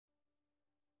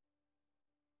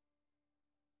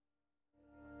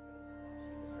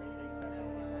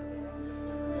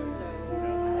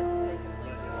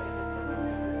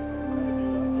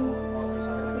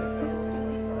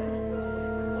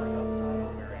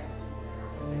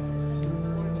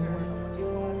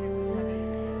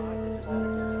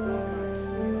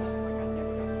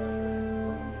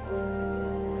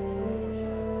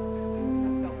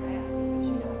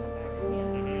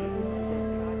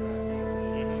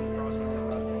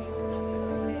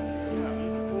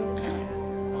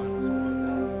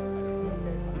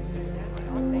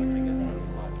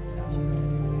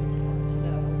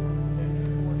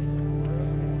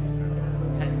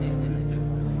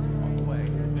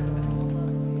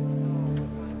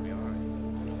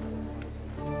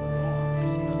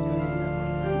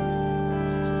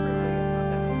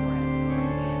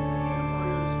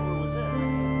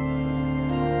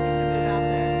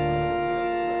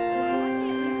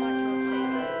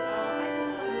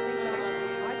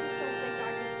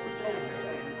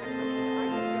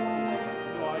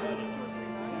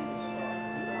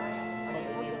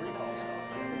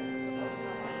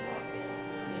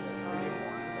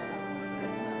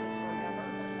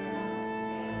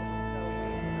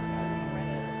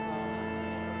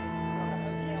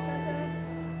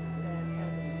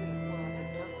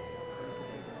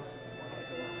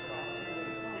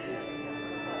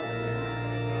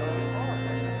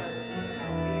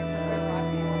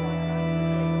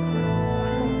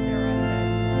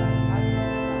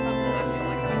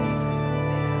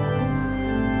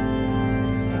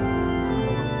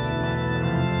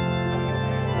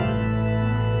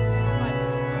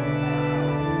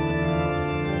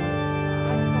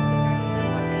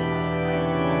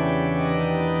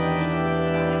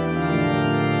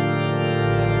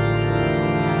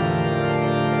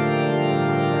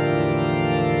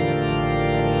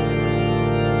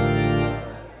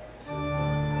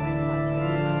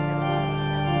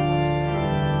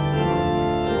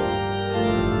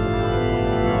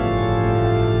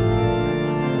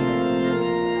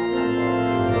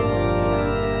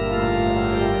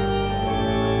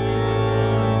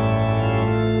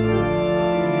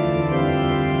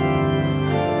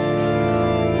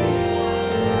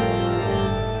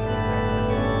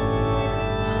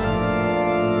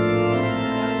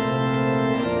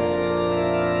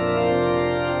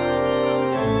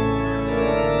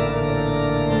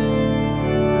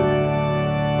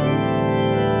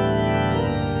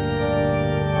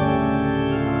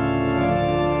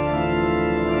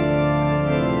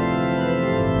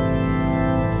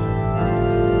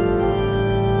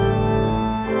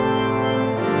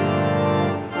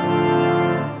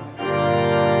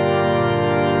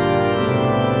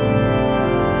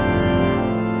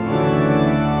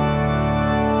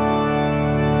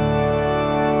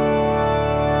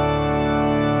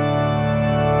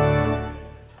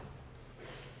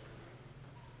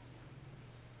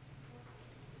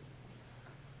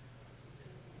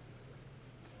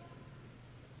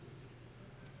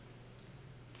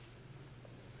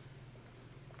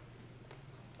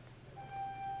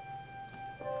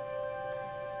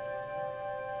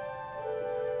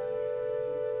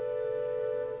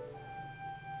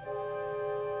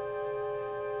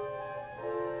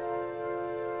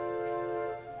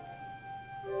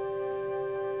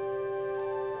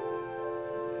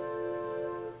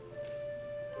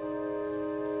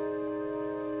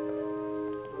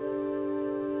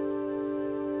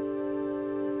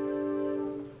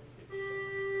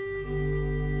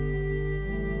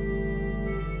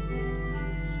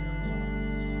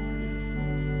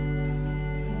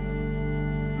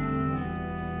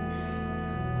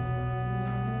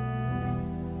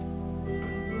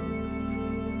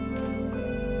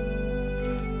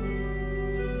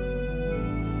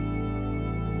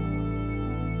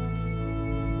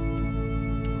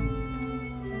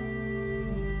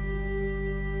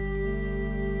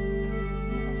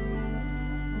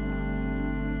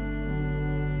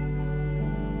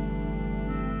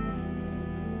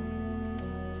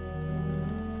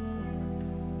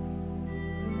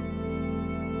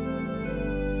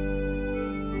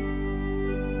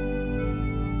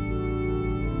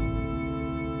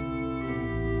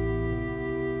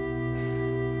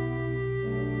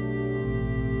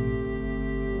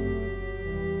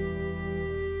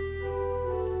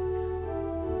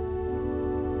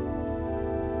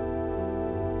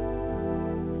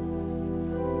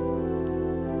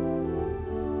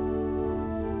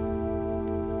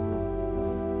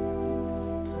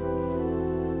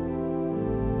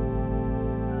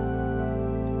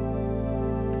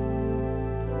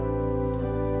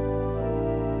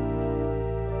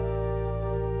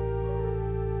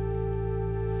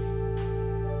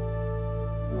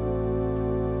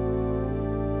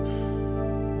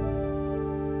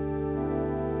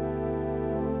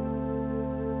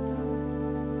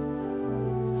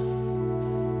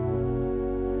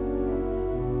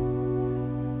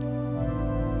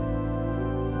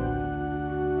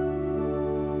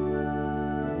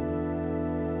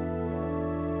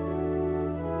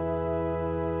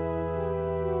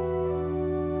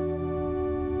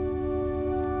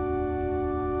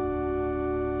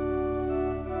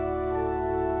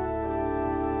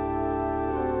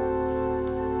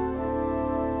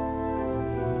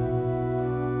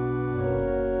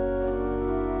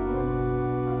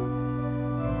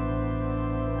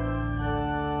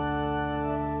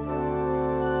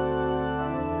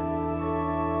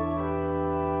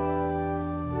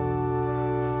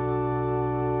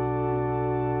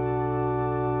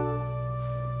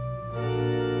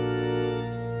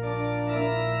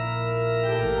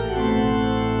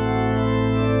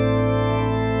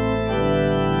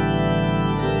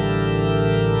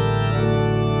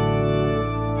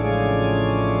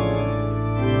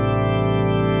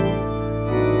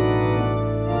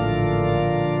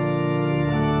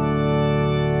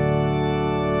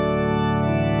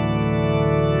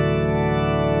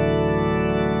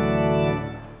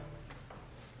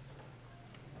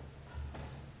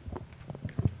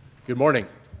Good morning.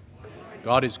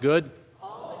 God is good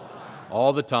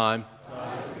all the time.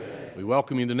 We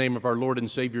welcome you in the name of our Lord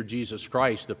and Savior Jesus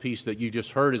Christ. The piece that you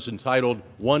just heard is entitled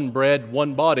One Bread,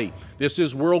 One Body. This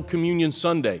is World Communion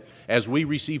Sunday. As we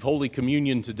receive Holy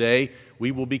Communion today,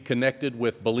 we will be connected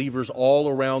with believers all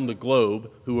around the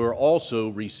globe who are also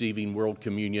receiving World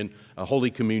Communion,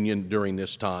 Holy Communion during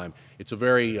this time. It's a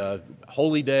very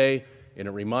holy day, and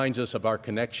it reminds us of our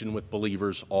connection with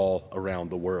believers all around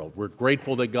the world. We're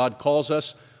grateful that God calls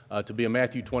us to be a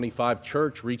Matthew 25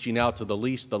 church, reaching out to the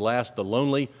least, the last, the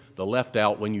lonely, the left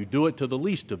out. When you do it to the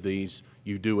least of these,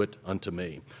 you do it unto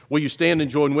me. Will you stand and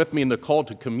join with me in the call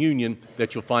to communion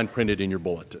that you'll find printed in your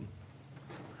bulletin?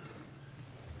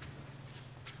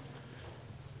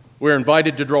 We're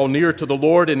invited to draw near to the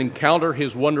Lord and encounter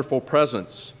His wonderful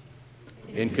presence.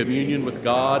 In communion with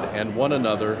God and one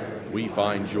another, we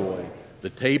find joy. The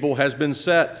table has been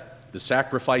set, the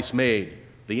sacrifice made,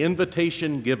 the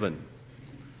invitation given.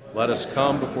 Let us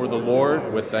come before the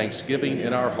Lord with thanksgiving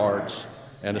in our hearts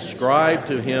and ascribe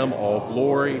to Him all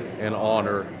glory and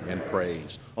honor and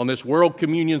praise. On this World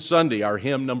Communion Sunday, our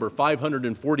hymn number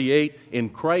 548, In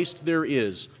Christ There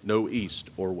Is No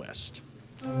East or West.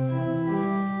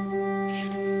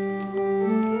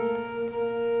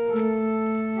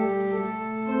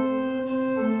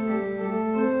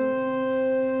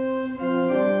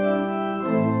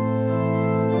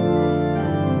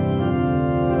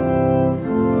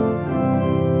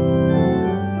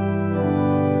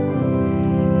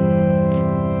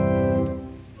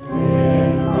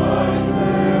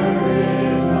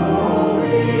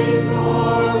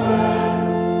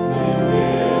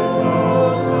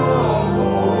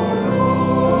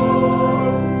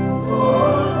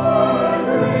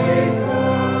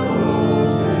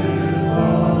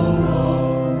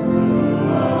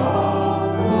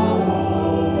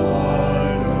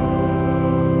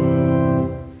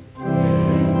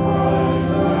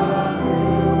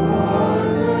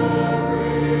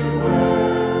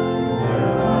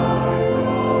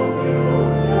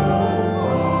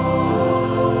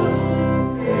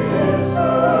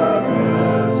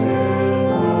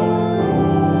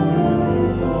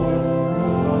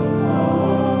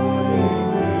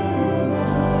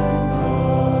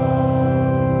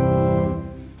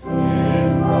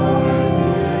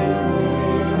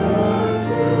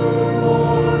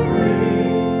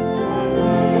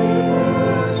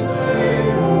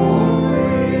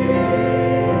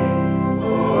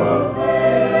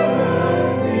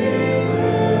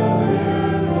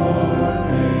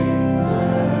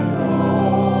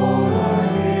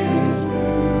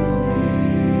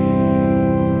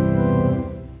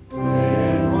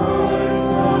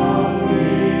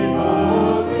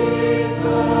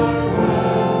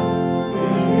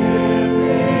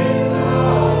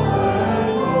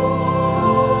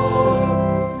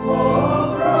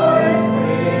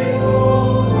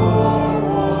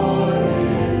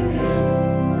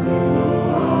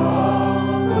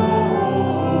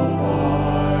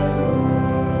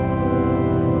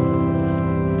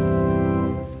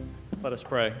 Let us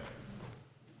pray.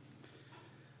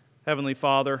 Heavenly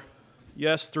Father,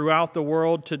 yes, throughout the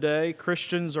world today,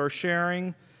 Christians are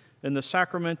sharing in the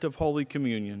sacrament of Holy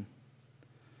Communion.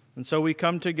 And so we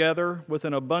come together with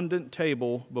an abundant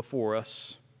table before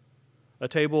us, a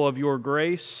table of your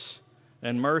grace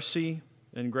and mercy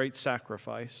and great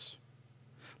sacrifice.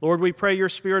 Lord, we pray your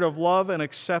spirit of love and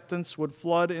acceptance would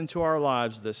flood into our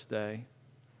lives this day.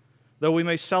 Though we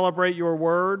may celebrate your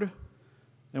word,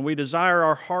 and we desire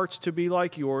our hearts to be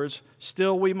like yours,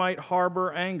 still we might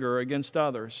harbor anger against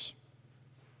others.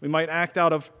 We might act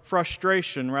out of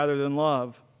frustration rather than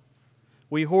love.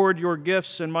 We hoard your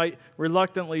gifts and might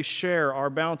reluctantly share our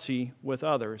bounty with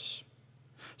others.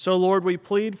 So, Lord, we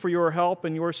plead for your help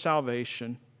and your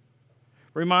salvation.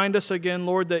 Remind us again,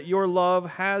 Lord, that your love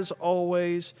has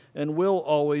always and will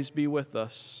always be with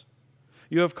us.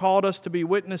 You have called us to be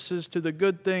witnesses to the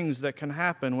good things that can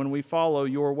happen when we follow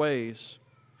your ways.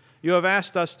 You have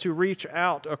asked us to reach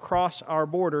out across our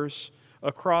borders,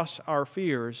 across our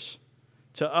fears,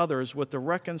 to others with the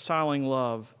reconciling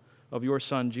love of your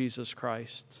Son, Jesus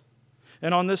Christ.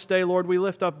 And on this day, Lord, we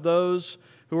lift up those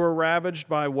who are ravaged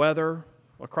by weather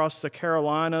across the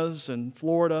Carolinas and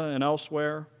Florida and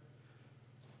elsewhere,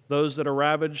 those that are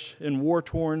ravaged in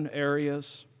war-torn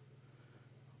areas.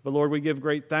 But Lord, we give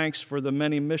great thanks for the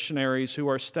many missionaries who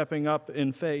are stepping up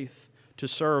in faith to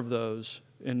serve those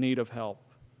in need of help.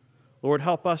 Lord,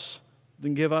 help us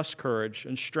and give us courage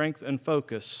and strength and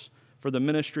focus for the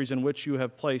ministries in which you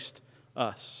have placed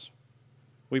us.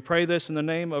 We pray this in the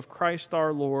name of Christ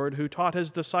our Lord, who taught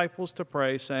his disciples to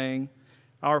pray, saying,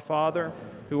 Our Father,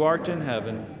 who art in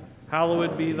heaven,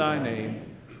 hallowed be thy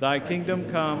name. Thy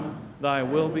kingdom come, thy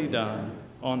will be done,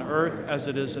 on earth as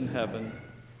it is in heaven.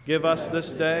 Give us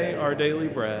this day our daily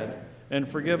bread, and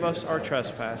forgive us our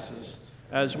trespasses,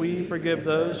 as we forgive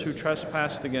those who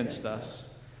trespass against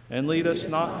us. And lead us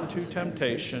not into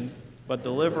temptation, but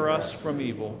deliver us from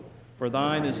evil. For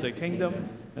thine is the kingdom,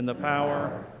 and the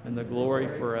power, and the glory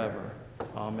forever.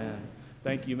 Amen.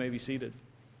 Thank you. You may be seated.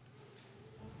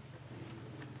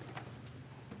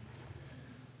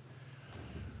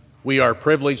 We are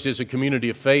privileged as a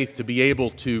community of faith to be able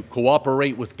to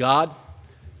cooperate with God,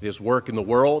 His work in the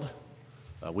world.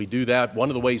 We do that.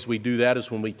 One of the ways we do that is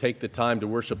when we take the time to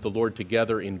worship the Lord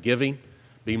together in giving.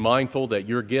 Be mindful that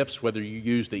your gifts, whether you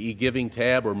use the e-giving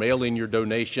tab or mail in your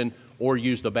donation or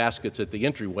use the baskets at the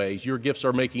entryways, your gifts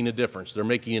are making a difference. They're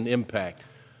making an impact.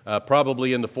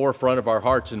 Probably in the forefront of our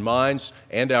hearts and minds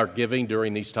and our giving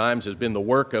during these times has been the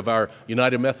work of our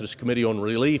United Methodist Committee on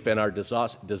Relief and our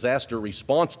disaster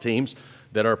response teams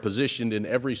that are positioned in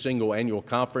every single annual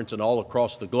conference and all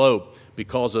across the globe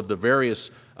because of the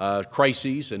various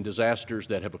crises and disasters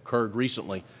that have occurred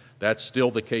recently. That's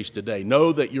still the case today.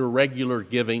 Know that your regular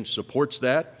giving supports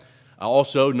that. I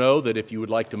also know that if you would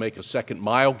like to make a second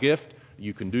mile gift,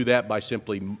 you can do that by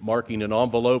simply marking an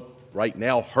envelope. Right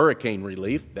now, hurricane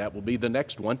relief, that will be the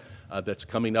next one that's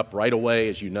coming up right away,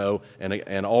 as you know,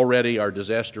 and already our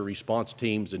disaster response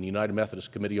teams and the United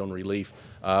Methodist Committee on Relief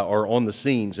are on the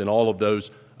scenes in all of those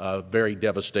very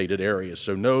devastated areas.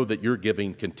 So know that your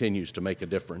giving continues to make a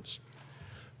difference.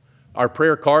 Our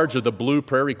prayer cards are the blue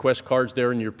prayer request cards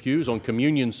there in your pews on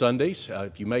Communion Sundays.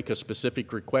 If you make a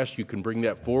specific request, you can bring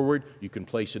that forward. You can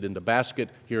place it in the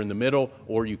basket here in the middle,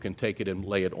 or you can take it and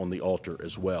lay it on the altar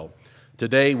as well.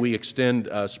 Today, we extend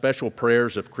special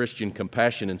prayers of Christian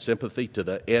compassion and sympathy to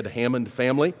the Ed Hammond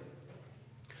family.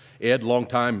 Ed,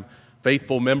 longtime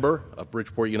faithful member of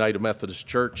Bridgeport United Methodist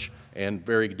Church and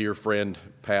very dear friend,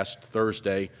 passed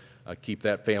Thursday. Keep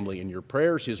that family in your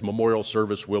prayers. His memorial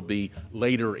service will be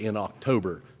later in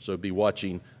October, so be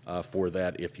watching for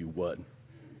that if you would.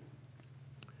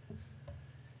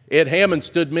 Ed Hammond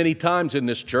stood many times in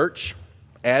this church,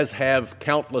 as have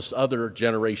countless other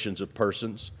generations of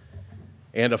persons,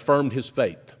 and affirmed his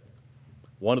faith.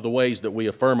 One of the ways that we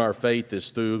affirm our faith is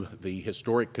through the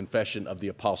historic confession of the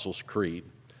Apostles' Creed.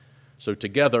 So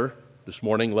together this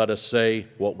morning, let us say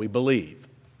what we believe.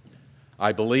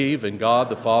 I believe in God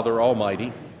the Father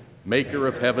Almighty, maker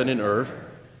of heaven and earth,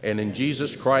 and in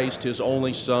Jesus Christ, his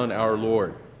only Son, our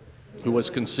Lord, who was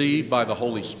conceived by the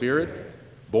Holy Spirit,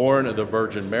 born of the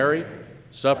Virgin Mary,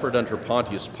 suffered under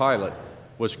Pontius Pilate,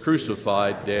 was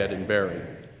crucified, dead, and buried.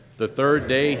 The third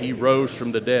day he rose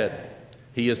from the dead.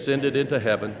 He ascended into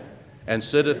heaven and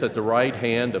sitteth at the right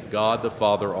hand of God the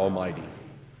Father Almighty.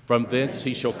 From thence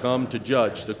he shall come to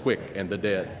judge the quick and the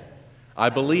dead. I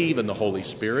believe in the Holy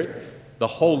Spirit, the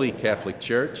Holy Catholic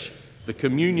Church, the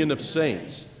communion of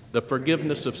saints, the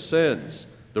forgiveness of sins,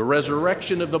 the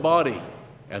resurrection of the body,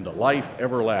 and the life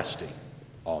everlasting.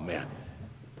 Amen.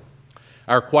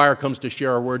 Our choir comes to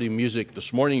share our word in music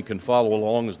this morning. You can follow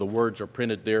along as the words are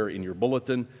printed there in your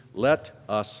bulletin. Let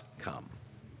us come.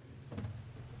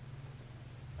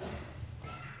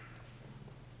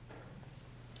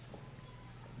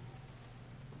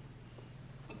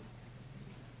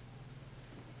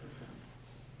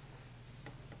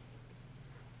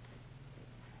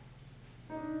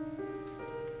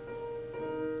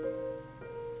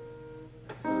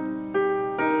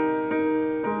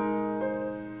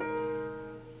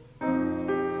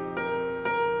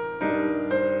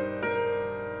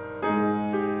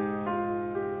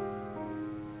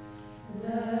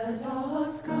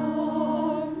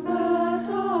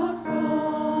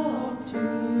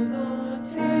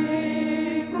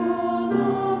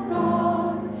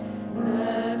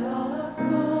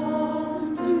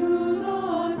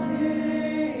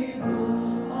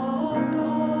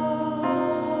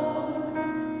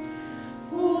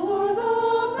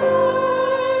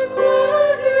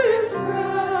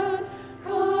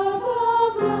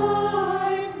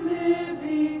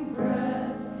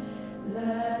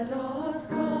 Let us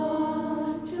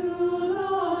come to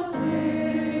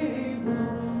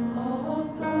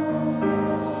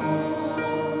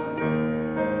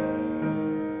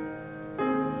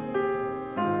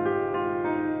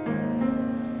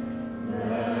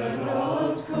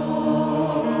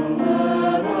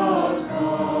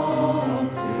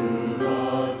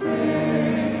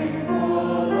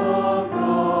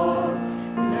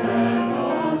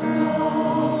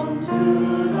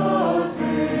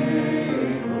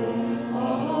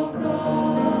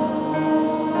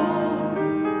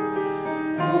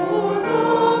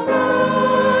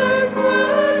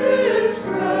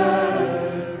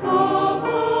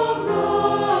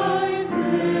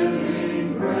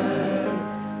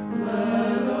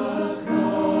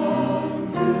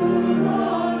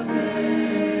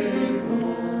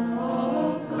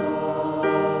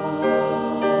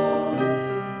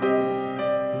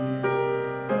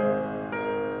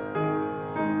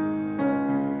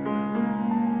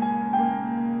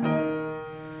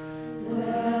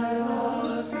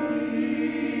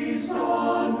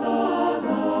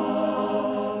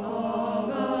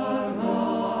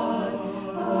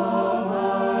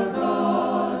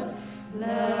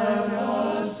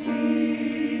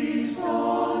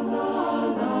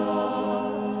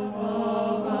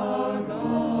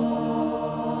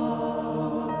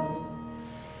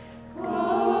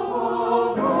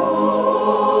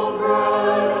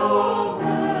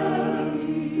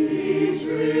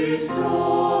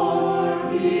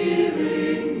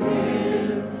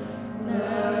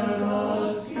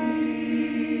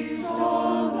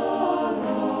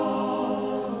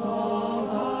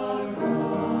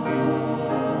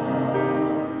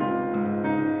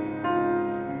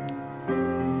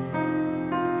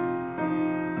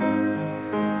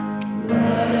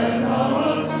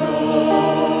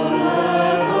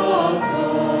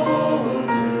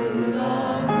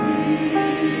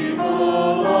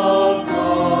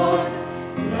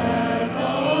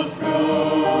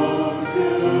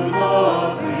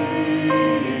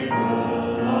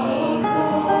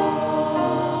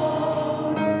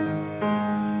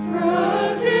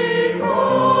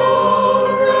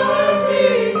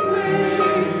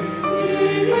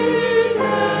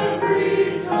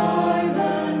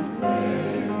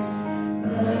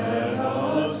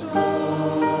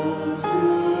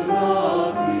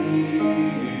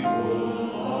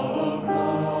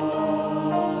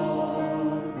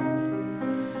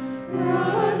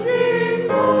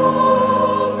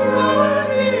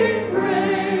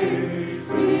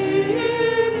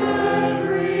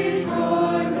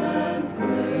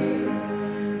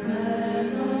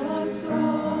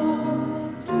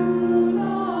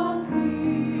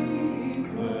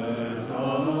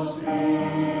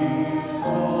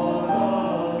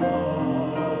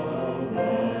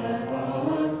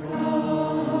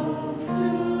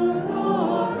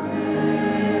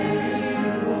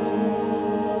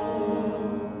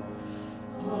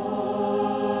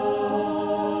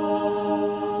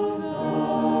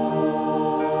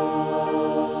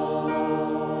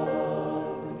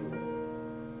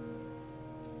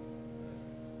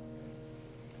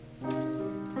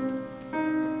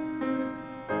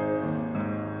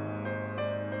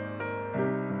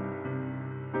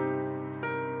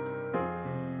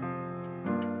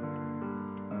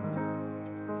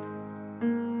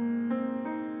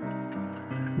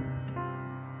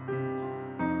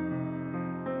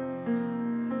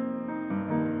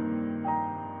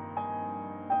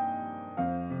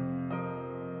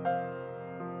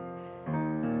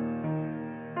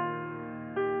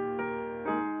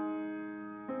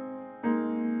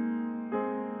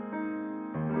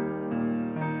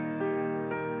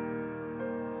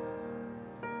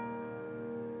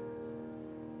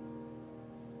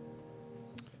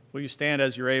Will you stand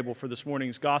as you're able for this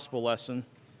morning's gospel lesson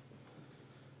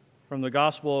from the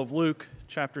Gospel of Luke,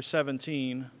 chapter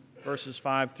 17, verses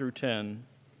 5 through 10.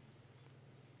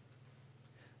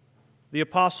 The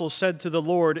apostles said to the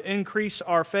Lord, "Increase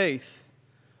our faith."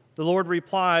 The Lord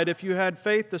replied, "If you had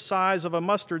faith the size of a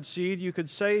mustard seed, you could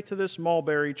say to this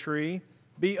mulberry tree,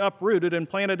 'Be uprooted and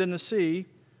planted in the sea,'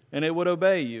 and it would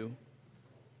obey you.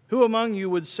 Who among you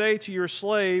would say to your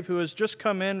slave who has just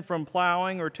come in from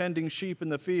plowing or tending sheep in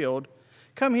the field,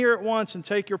 'Come here at once and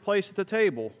take your place at the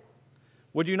table'?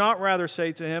 Would you not rather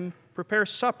say to him, 'Prepare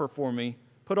supper for me,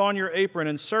 put on your apron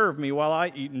and serve me while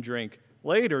I eat and drink.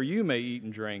 Later you may eat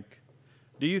and drink'?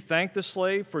 Do you thank the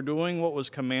slave for doing what was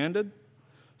commanded?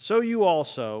 So you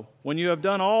also, when you have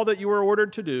done all that you were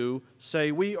ordered to do,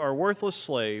 say, 'We are worthless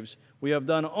slaves. We have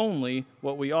done only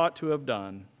what we ought to have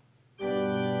done.'"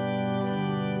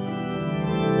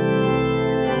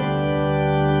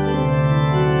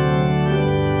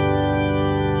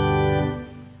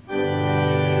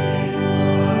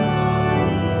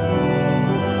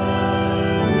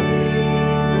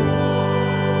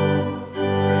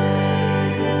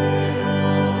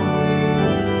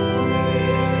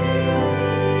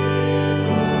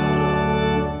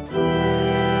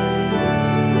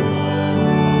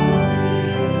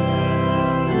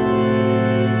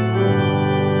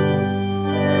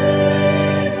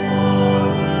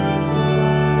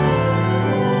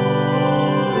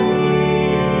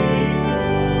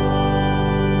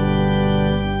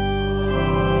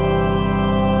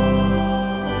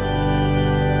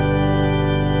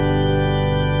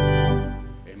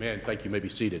 Thank you. You may be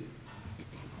seated.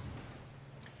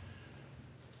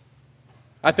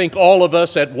 I think all of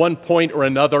us at one point or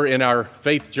another in our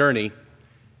faith journey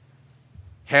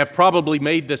have probably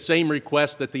made the same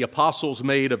request that the apostles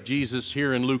made of Jesus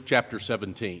here in Luke chapter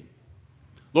 17.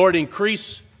 Lord,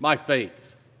 increase my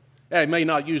faith. I may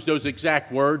not use those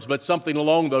exact words, but something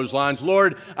along those lines.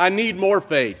 Lord, I need more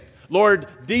faith. Lord,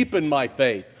 deepen my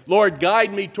faith. Lord,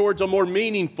 guide me towards a more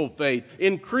meaningful faith.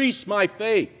 Increase my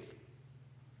faith.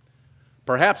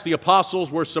 Perhaps the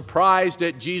apostles were surprised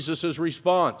at Jesus'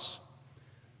 response,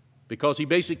 because he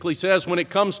basically says when it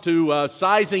comes to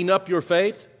sizing up your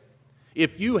faith,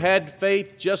 if you had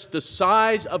faith just the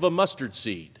size of a mustard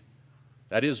seed,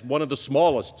 that is one of the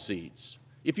smallest seeds,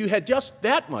 if you had just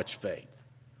that much faith,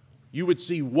 you would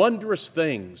see wondrous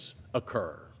things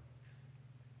occur.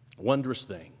 Wondrous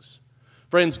things.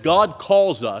 Friends, God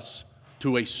calls us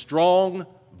to a strong,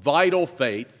 vital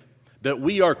faith that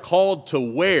we are called to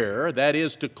wear, that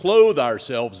is, to clothe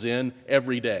ourselves in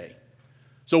every day.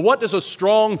 So what does a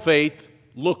strong faith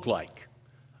look like?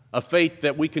 A faith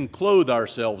that we can clothe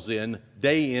ourselves in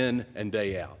and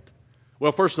day out.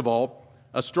 Well, first of all,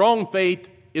 a strong faith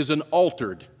is an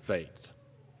altered faith.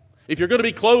 If you're going to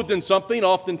be clothed in something,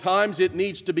 oftentimes it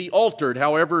needs to be altered.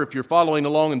 However, if you're following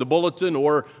along in the bulletin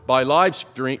or by live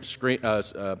stream,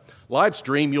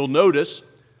 you'll notice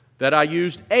that I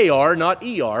used AR, not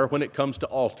ER, when it comes to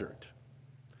altered.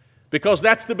 Because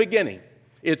that's the beginning.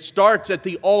 It starts at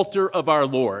the altar of our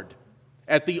Lord,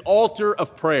 at the altar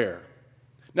of prayer.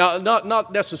 Now,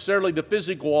 not necessarily the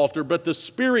physical altar, but the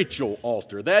spiritual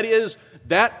altar. That is,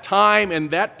 that time and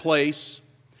that place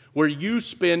where you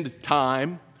spend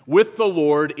time with the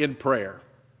Lord in prayer.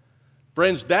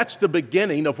 Friends, that's the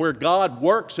beginning of where God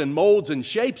works and molds and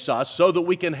shapes us so that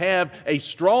we can have a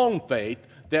strong faith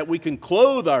that we can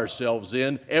clothe ourselves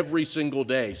in every single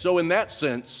day. So in that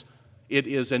sense, it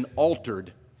is an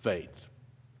altered faith.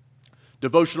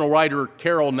 Devotional writer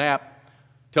Carol Knapp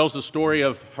tells the story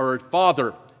of her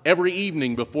father. Every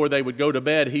evening before they would go to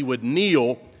bed, he would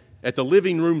kneel at the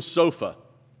living room sofa,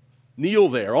 kneel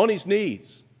there on his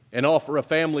knees, and offer a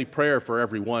family prayer for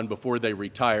everyone before they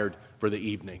retired for the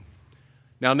evening.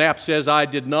 Now, Knapp says, I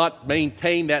did not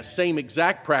maintain that same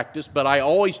exact practice, but I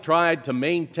always tried to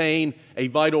maintain a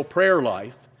vital prayer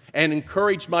life and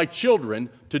encourage my children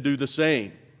to do the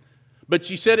same. But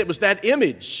she said it was that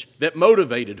image that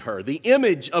motivated her, the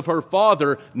image of her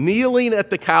father kneeling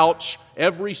at the couch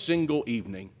every single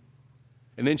evening.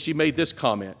 And then she made this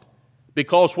comment,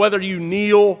 because whether you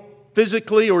kneel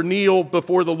physically or kneel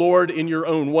before the Lord in your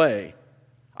own way,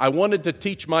 I wanted to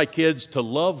teach my kids to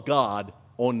love God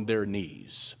on their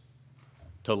knees.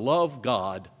 To love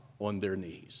God on their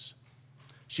knees.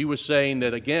 She was saying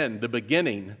that, again, the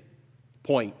beginning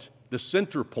point, the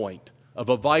center point of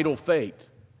a vital faith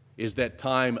is that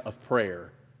time of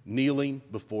prayer, kneeling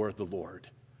before the Lord.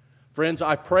 Friends,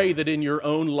 I pray that in your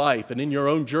own life and in your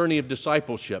own journey of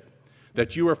discipleship,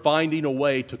 that you are finding a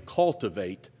way to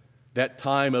cultivate that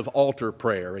time of altar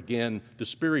prayer, again, the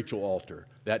spiritual altar,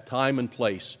 that time and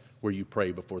place where you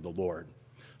pray before the Lord.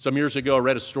 Some years ago, I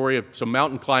read a story of some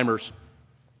mountain climbers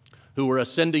who were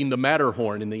ascending the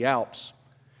Matterhorn in the Alps.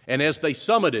 And as they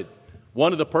summited,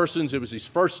 one of the persons, it was his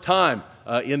first time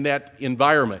in that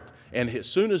environment, and as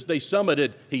soon as they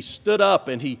summited, he stood up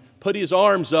and he put his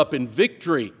arms up in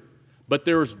victory. But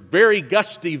there was very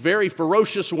gusty, very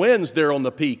ferocious winds there on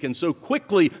the peak. And so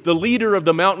quickly, the leader of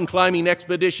the mountain climbing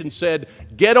expedition said,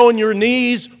 "Get on your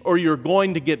knees or you're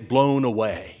going to get blown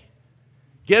away.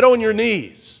 Get on your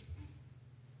knees.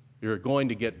 You're going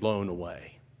to get blown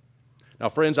away." Now,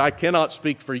 friends, I cannot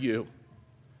speak for you,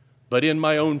 but in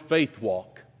my own faith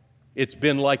walk, it's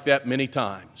been like that many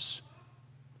times.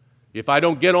 If I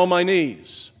don't get on my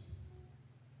knees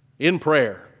in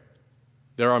prayer,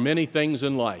 there are many things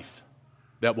in life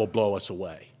that will blow us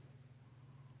away.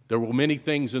 There will be many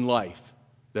things in life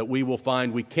that we will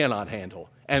find we cannot handle.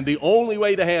 And the only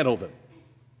way to handle them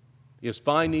is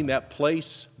finding that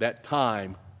place, that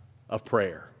time of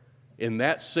prayer. In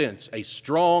that sense, a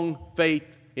strong faith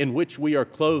in which we are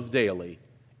clothed daily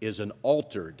is an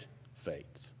altered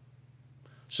faith.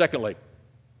 Secondly,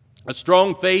 a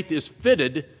strong faith is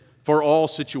fitted for all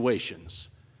situations.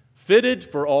 Fitted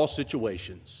for all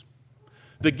situations.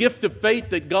 The gift of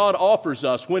faith that God offers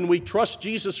us when we trust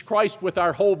Jesus Christ with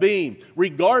our whole being,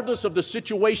 regardless of the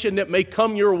situation that may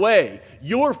come your way,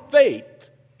 your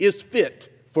faith is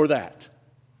fit for that.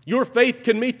 Your faith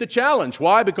can meet the challenge.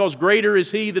 Why? Because greater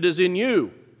is He that is in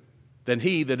you than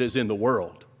he that is in the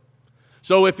world.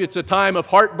 So if it's a time of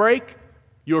heartbreak,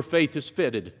 your faith is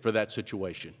fitted for that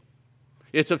situation.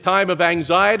 It's a time of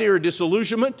anxiety or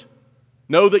disillusionment,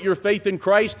 know that your faith in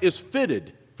Christ is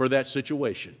fitted for that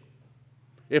situation.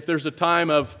 If there's a time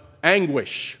of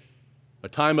anguish, a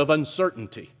time of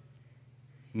uncertainty,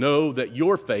 know that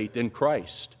your faith in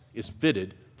Christ is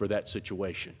fitted for that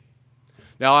situation.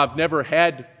 Now, I've never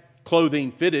had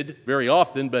clothing fitted very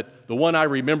often, but the one I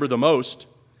remember the most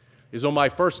is on my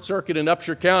first circuit in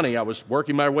Upshur County. I was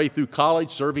working my way through college,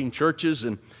 serving churches,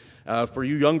 and for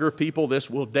you younger people, this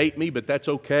will date me, but that's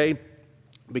okay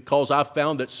because I've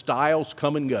found that styles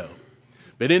come and go.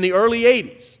 But in the early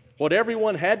 80s, what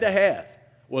everyone had to have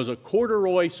was a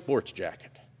corduroy sports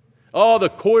jacket. Oh, the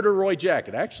corduroy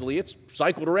jacket. Actually, it's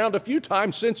cycled around a few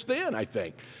times since then, I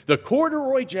think. The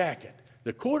corduroy jacket,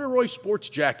 the corduroy sports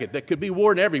jacket that could be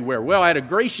worn everywhere. Well, I had a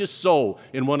gracious soul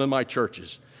in one of my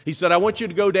churches. He said, "I want you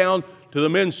to go down to the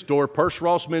men's store." Purse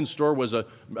Ross Men's Store was a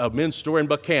men's store in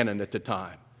Buchanan at the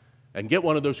time, and get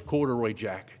one of those corduroy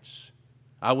jackets.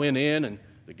 I went in, and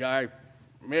the guy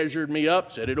measured me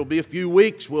up, said, "It'll be a few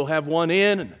weeks, we'll have one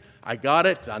in." And I got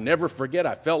it. I'll never forget,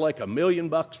 I felt like $1 million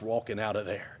walking out of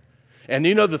there. And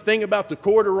you know, the thing about the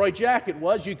corduroy jacket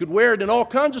was you could wear it in all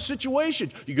kinds of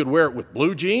situations. You could wear it with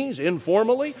blue jeans,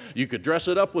 informally. You could dress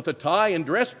it up with a tie and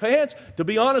dress pants. To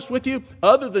be honest with you,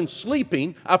 other than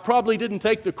sleeping, I probably didn't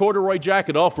take the corduroy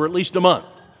jacket off for at least a month.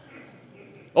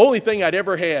 Only thing I'd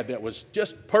ever had that was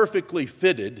just perfectly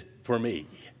fitted for me.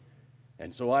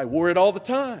 And so I wore it all the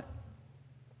time.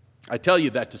 I tell you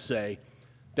that to say,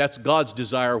 that's God's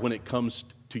desire when it comes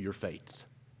to your faith.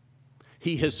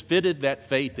 He has fitted that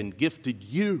faith and gifted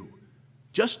you,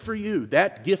 just for you,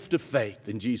 that gift of faith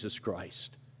in Jesus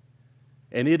Christ.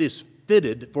 And it is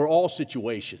fitted for all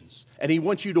situations. And He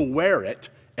wants you to wear it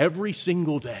every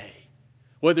single day.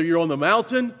 Whether you're on the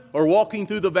mountain or walking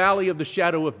through the valley of the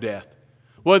shadow of death.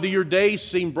 Whether your days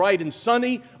seem bright and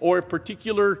sunny or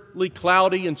particularly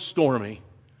cloudy and stormy.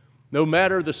 No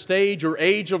matter the stage or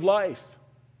age of life,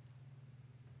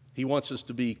 He wants us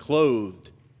to be clothed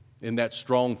in that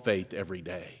strong faith every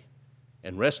day.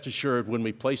 And rest assured, when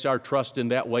we place our trust in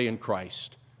that way in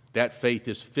Christ, that faith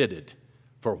is fitted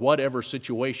for whatever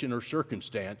situation or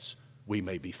circumstance we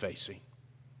may be facing.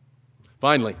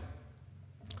 Finally,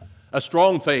 a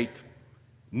strong faith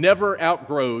never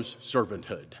outgrows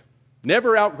servanthood.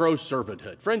 Never outgrows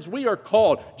servanthood. Friends, we are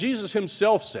called, Jesus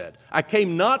Himself said, "I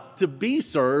came not to be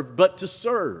served, but to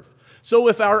serve." So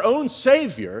if our own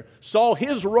Savior saw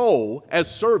His role as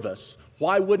service,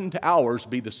 why wouldn't ours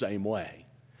be the same way?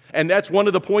 And that's one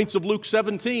of the points of Luke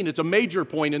 17. It's a major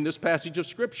point in this passage of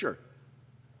Scripture.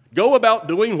 Go about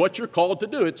doing what you're called to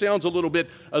do. It sounds a little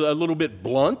bit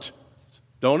blunt,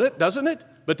 doesn't it?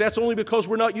 But that's only because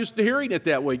we're not used to hearing it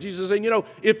that way. Jesus is saying,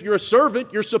 if you're a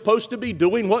servant, you're supposed to be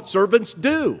doing what servants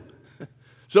do.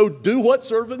 So do what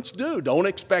servants do. Don't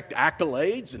expect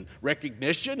accolades and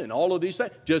recognition and all of these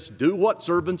things. Just do what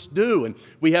servants do. And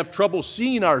we have trouble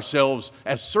seeing ourselves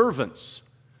as servants.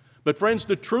 But friends,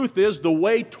 the truth is the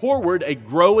way toward a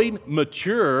growing,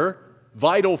 mature,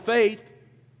 vital faith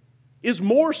is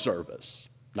more service,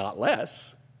 not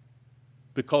less.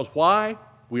 Because why?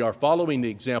 We are following the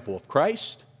example of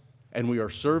Christ. and we are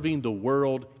serving the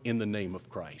world in the name of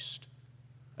Christ.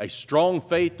 A strong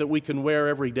faith that we can wear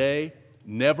every day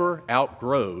never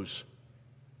outgrows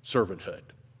servanthood.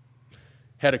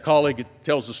 Had a colleague that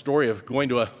tells the story of going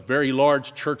to a very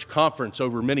large church conference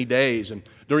over many days, and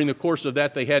during the course of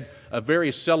that they had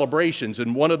various celebrations,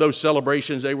 and one of those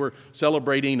celebrations they were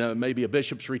celebrating maybe a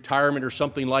bishop's retirement or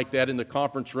something like that in the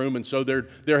conference room, and so there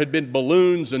had been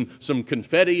balloons and some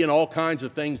confetti and all kinds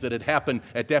of things that had happened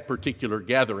at that particular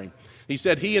gathering. He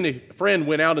said he and a friend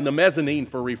went out in the mezzanine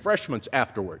for refreshments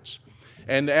afterwards.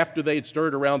 And after they had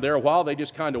stirred around there a while, they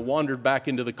just kind of wandered back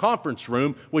into the conference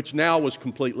room, which now was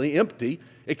completely empty,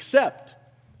 except,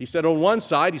 he said, on one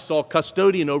side he saw a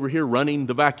custodian over here running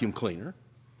the vacuum cleaner.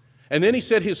 And then he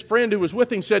said his friend who was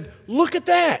with him said, "Look at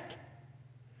that."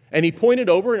 And he pointed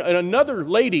over, and another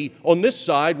lady on this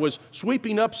side was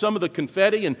sweeping up some of the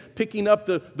confetti and picking up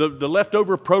the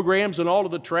leftover programs and all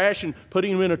of the trash and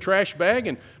putting them in a trash bag.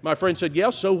 And my friend said, "Yeah,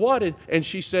 so what?" And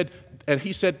he said,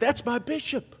 "That's my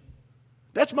bishop.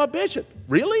 That's my bishop."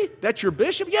 "Really? That's your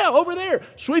bishop?" "Yeah, over there,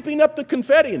 sweeping up the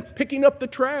confetti and picking up the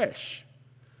trash."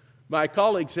 My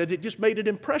colleague said it just made an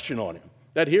impression on him,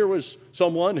 that here was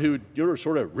someone who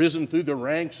sort of risen through the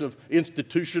ranks of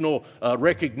institutional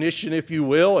recognition, if you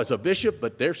will, as a bishop,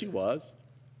 but there she was,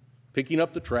 picking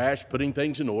up the trash, putting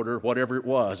things in order, whatever it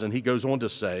was. And he goes on to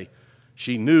say,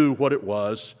 she knew what it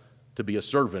was to be a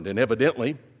servant. And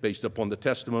evidently, based upon the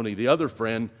testimony of the other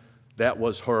friend, that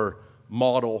was her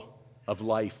model of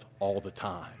life all the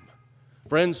time.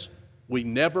 Friends, we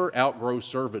never outgrow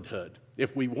servanthood.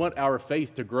 If we want our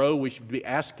faith to grow, we should be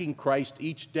asking Christ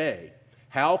each day,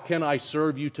 how can I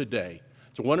serve you today?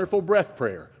 It's a wonderful breath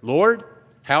prayer. Lord,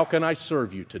 how can I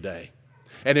serve you today?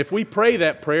 And if we pray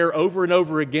that prayer over and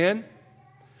over again,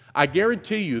 I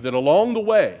guarantee you that along the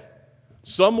way,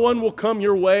 someone will come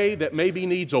your way that maybe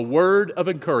needs a word of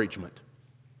encouragement.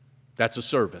 That's a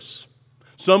service.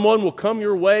 Someone will come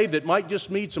your way that might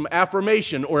just need some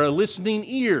affirmation or a listening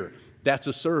ear. That's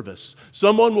a service.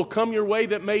 Someone will come your way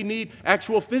that may need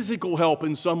actual physical help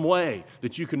in some way,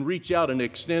 that you can reach out and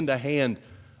extend a hand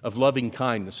of loving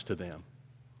kindness to them.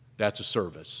 That's a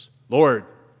service. Lord,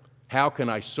 how can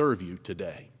I serve you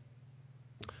today?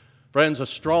 Friends, a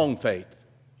strong faith,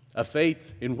 a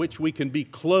faith in which we can be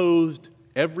clothed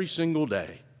every single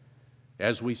day.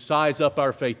 As we size up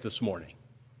our faith this morning,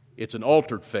 it's an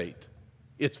altered faith.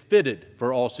 It's fitted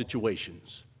for all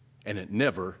situations, and it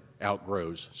never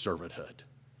outgrows servanthood.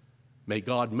 May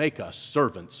God make us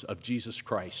servants of Jesus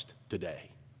Christ today.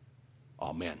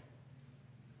 Amen.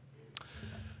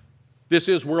 This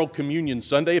is World Communion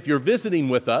Sunday. If you're visiting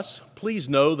with us, please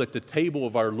know that the table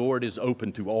of our Lord is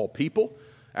open to all people.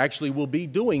 Actually, we'll be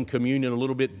doing communion a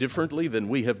little bit differently than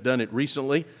we have done it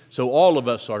recently, so all of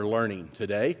us are learning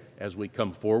today as we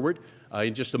come forward.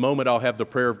 In just a moment, I'll have the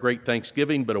prayer of great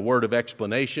thanksgiving, but a word of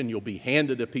explanation. You'll be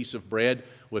handed a piece of bread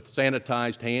with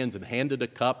sanitized hands and handed a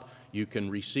cup. You can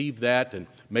receive that and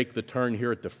make the turn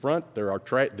here at the front. There are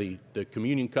the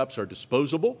communion cups are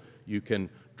disposable. You can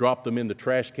drop them in the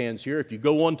trash cans here. If you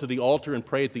go on to the altar and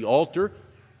pray at the altar,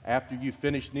 after you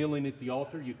finish kneeling at the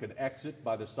altar, you can exit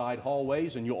by the side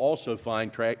hallways, and you'll also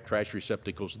find trash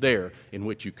receptacles there in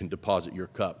which you can deposit your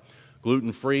cup.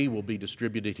 Gluten-free will be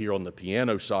distributed here on the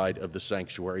piano side of the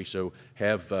sanctuary, so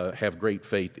have great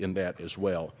faith in that as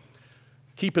well.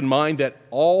 Keep in mind that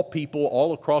all people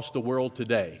all across the world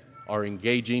today are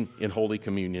engaging in Holy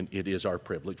Communion. It is our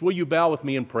privilege. Will you bow with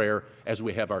me in prayer as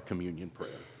we have our communion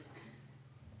prayer?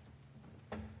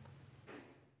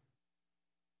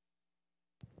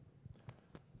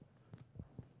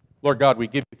 Lord God, we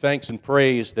give you thanks and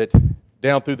praise that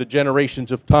down through the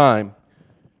generations of time,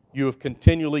 you have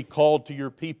continually called to your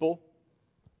people,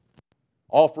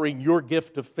 offering your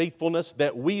gift of faithfulness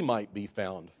that we might be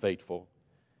found faithful.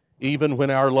 Even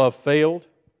when our love failed,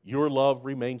 your love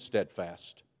remained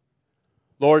steadfast.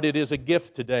 Lord, it is a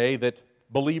gift today that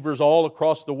believers all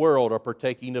across the world are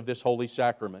partaking of this holy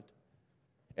sacrament.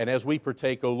 And as we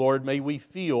partake, O Lord, may we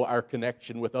feel our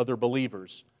connection with other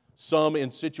believers, some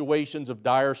in situations of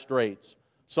dire straits,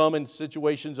 some in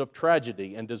situations of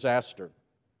tragedy and disaster,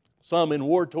 some in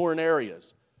war-torn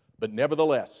areas, but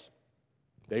nevertheless,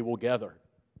 they will gather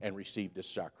and receive this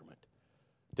sacrament.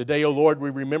 Today, O Lord,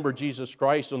 we remember Jesus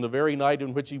Christ. On the very night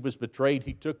in which he was betrayed,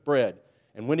 he took bread,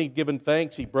 and when he'd given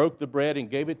thanks, he broke the bread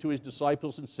and gave it to his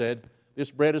disciples and said,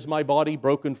 "This bread is my body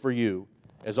broken for you.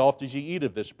 As oft as ye eat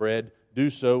of this bread,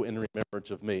 do so in remembrance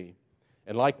of me."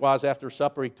 And likewise, after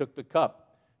supper, he took the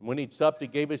cup. And when he'd supped, he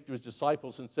gave it to his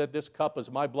disciples and said, "This cup is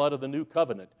my blood of the new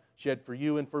covenant, shed for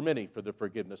you and for many for the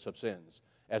forgiveness of sins.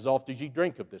 As oft as ye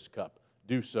drink of this cup,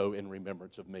 do so in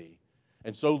remembrance of me."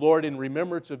 And so, Lord, in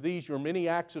remembrance of these, your many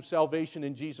acts of salvation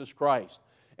in Jesus Christ,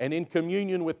 and in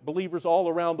communion with believers all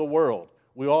around the world,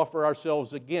 we offer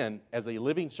ourselves again as a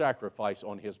living sacrifice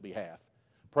on His behalf,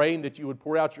 praying that you would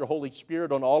pour out your Holy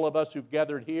Spirit on all of us who've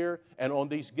gathered here and on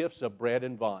these gifts of bread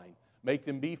and wine. Make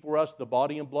them be for us the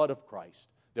body and blood of Christ,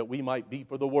 that we might be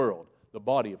for the world the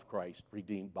body of Christ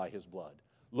redeemed by His blood.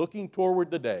 Looking toward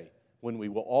the day when we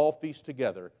will all feast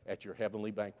together at your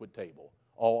heavenly banquet table.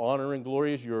 All honor and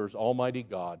glory is yours, Almighty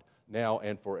God, now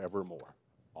and forevermore.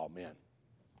 Amen.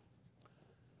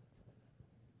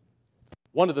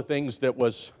 One of the things that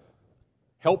was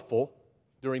helpful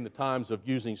during the times of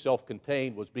using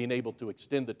self-contained was being able to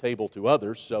extend the table to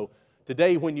others. So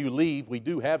today when you leave, we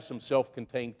do have some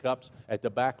self-contained cups at the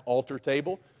back altar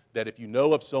table that if you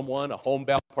know of someone, a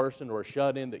homebound person or a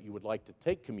shut-in that you would like to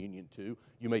take communion to,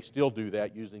 you may still do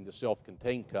that using the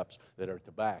self-contained cups that are at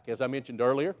the back. As I mentioned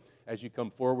earlier, as you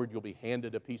come forward, you'll be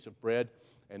handed a piece of bread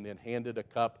and then handed a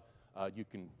cup. You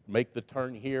can make the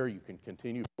turn here. You can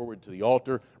continue forward to the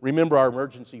altar. Remember our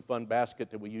emergency fund basket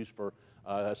that we use for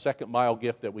a second mile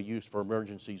gift that we use for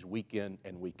emergencies week in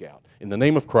and week out. In the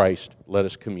name of Christ, let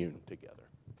us commune together.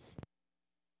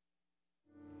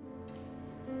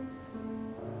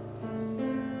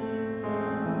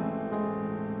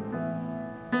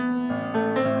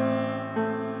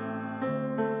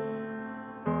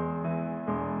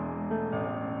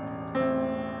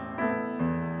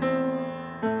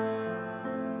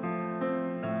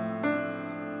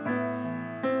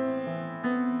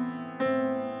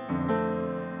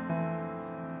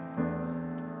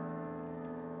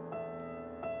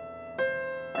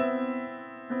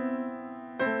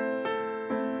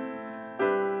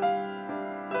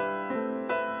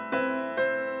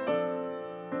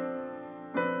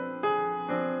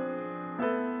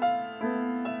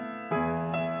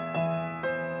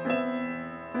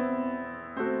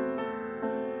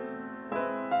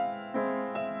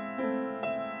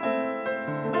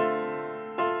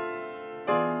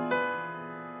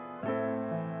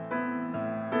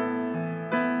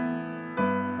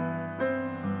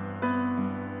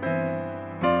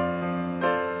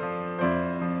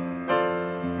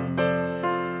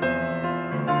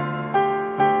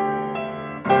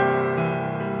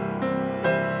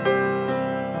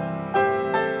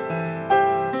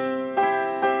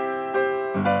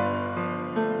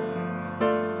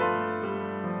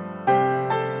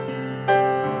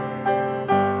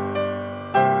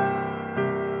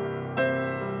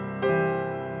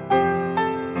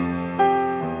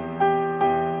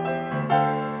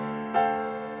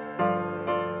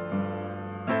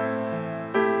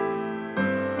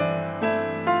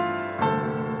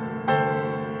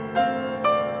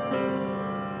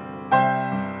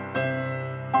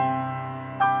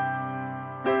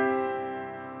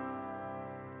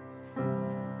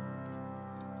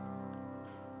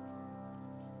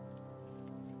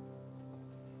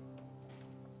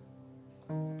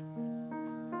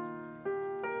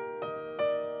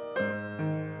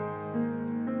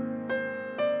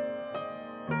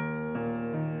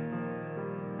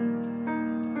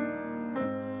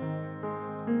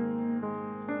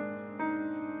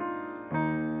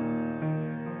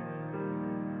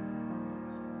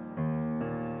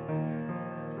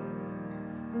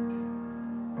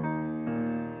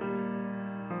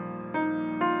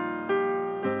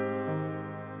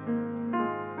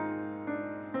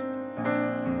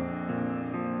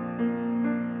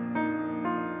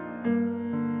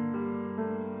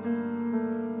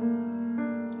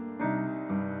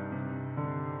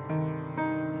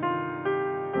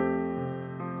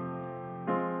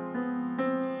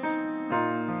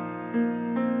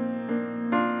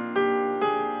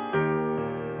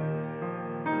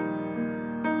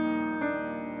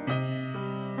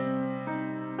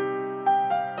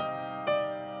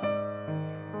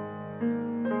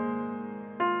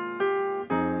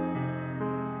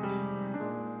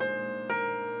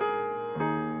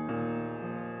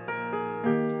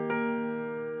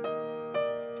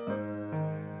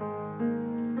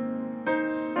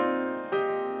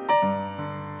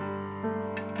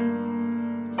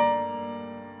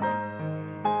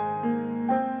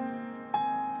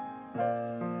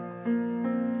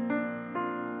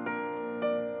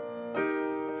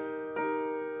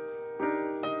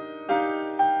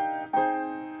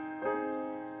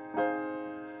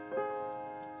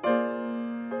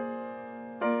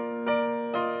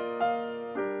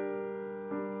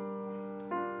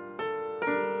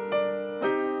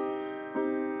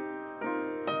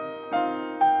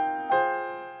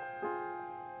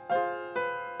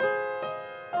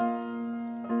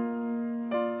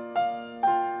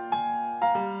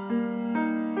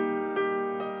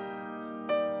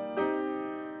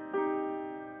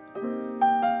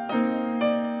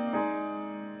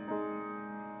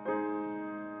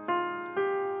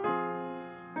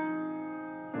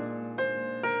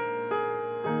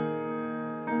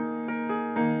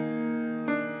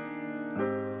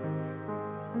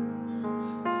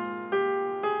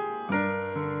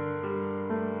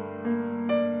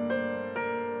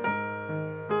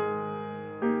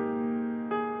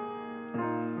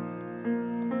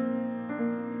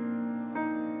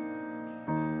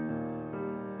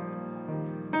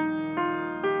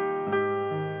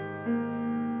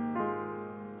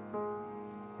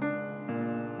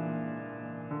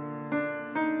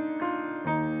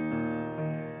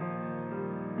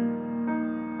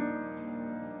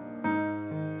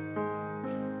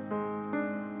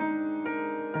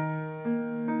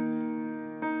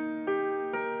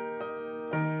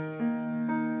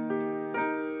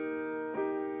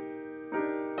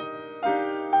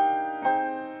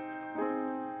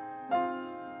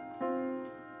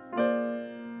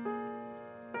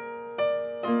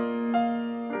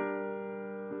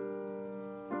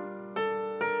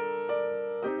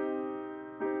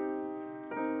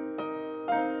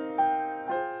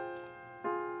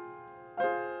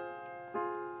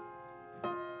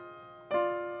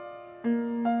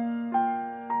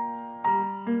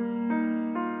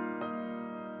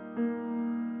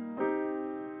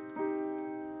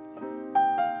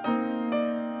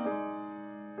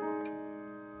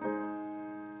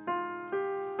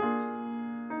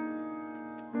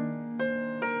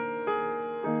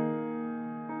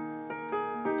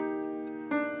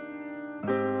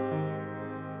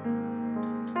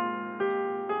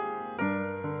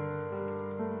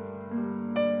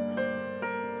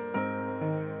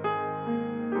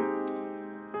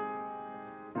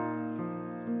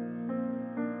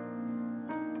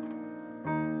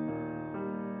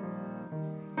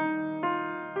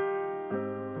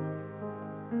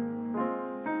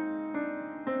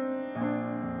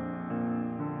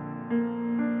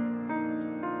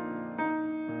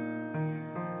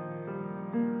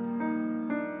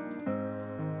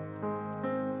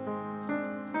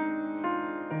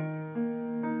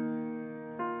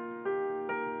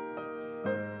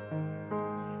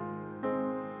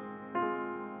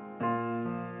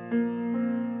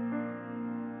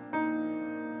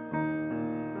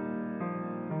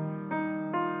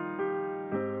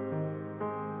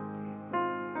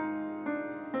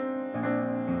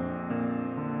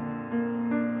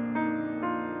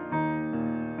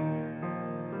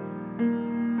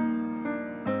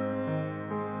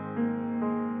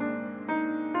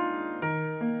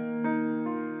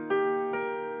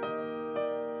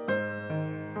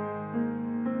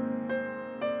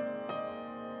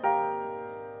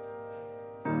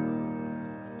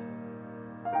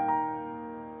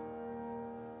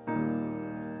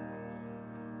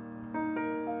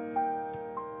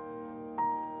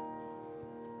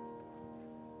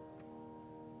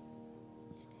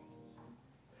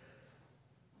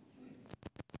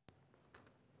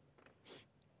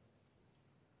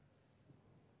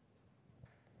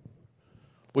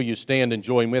 Will you stand and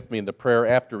join with me in the prayer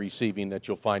after receiving that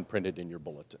you'll find printed in your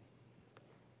bulletin?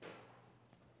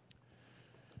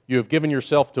 You have given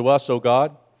yourself to us, O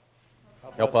God.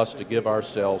 Help us to give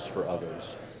ourselves for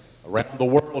others. Around the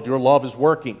world, your love is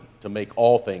working to make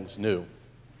all things new.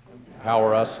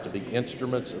 Empower us to be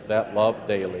instruments of that love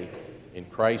daily. In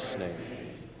Christ's name,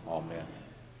 amen.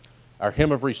 Our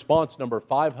hymn of response, number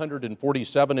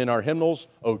 547 in our hymnals,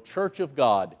 O Church of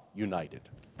God United.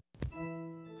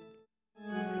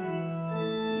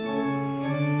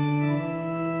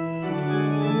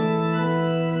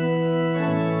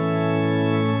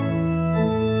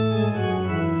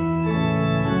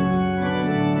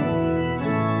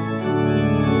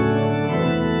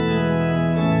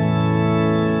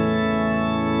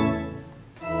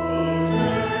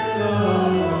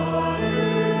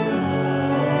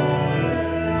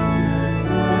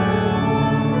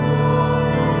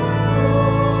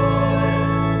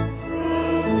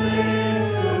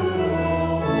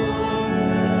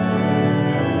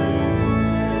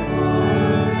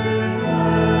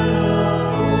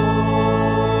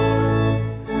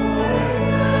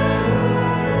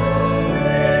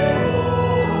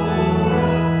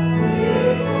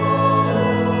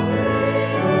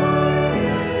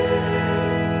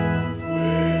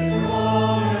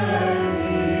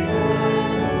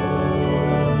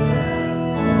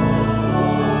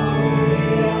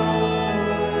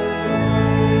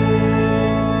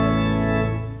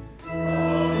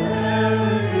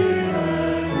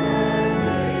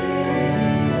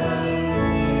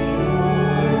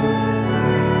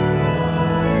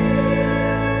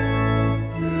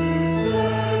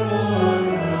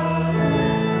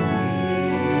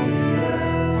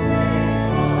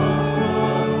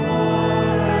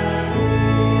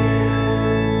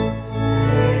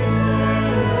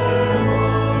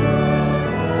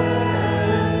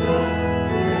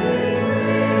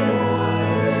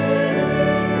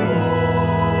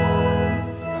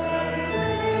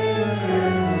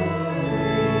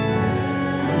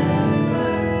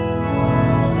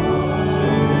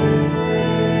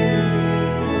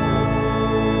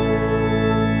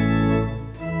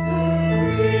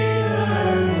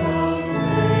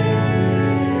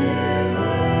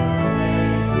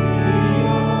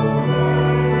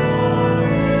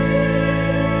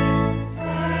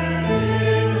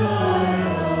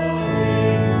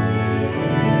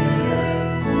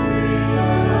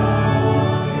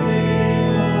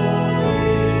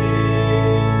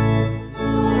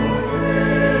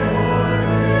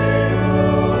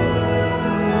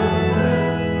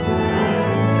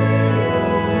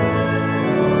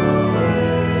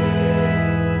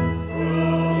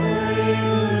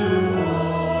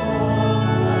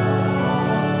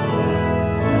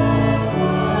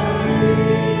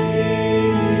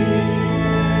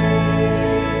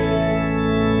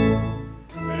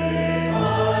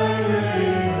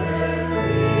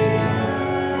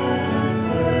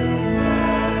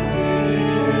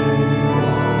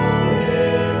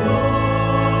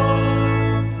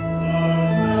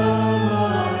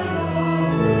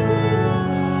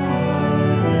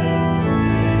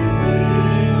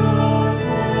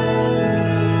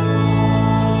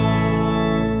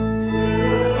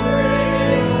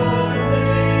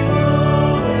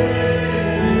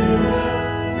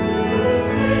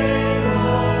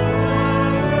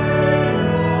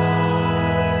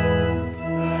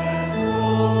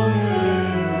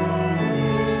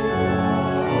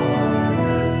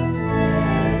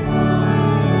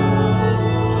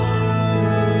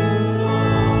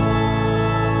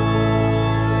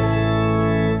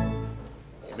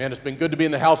 Amen. It's been good to be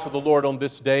in the house of the Lord on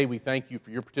this day. We thank you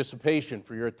for your participation,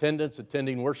 for your attendance,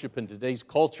 attending worship in today's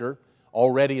culture,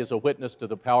 already as a witness to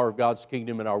the power of God's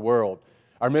kingdom in our world.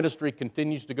 Our ministry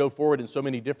continues to go forward in so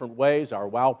many different ways. Our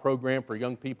WOW program for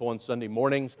young people on Sunday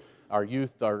mornings. Our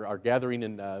youth are gathering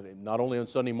in, not only on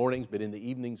Sunday mornings, but in the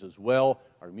evenings as well.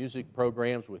 Our music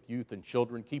programs with youth and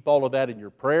children. Keep all of that in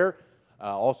your prayer.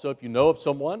 Also, if you know of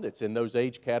someone that's in those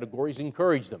age categories,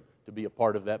 encourage them to be a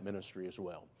part of that ministry as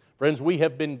well. Friends, we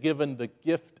have been given the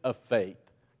gift of faith.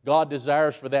 God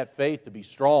desires for that faith to be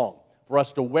strong, for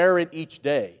us to wear it each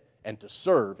day, and to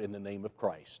serve in the name of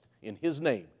Christ. In His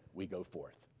name we go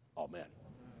forth. Amen.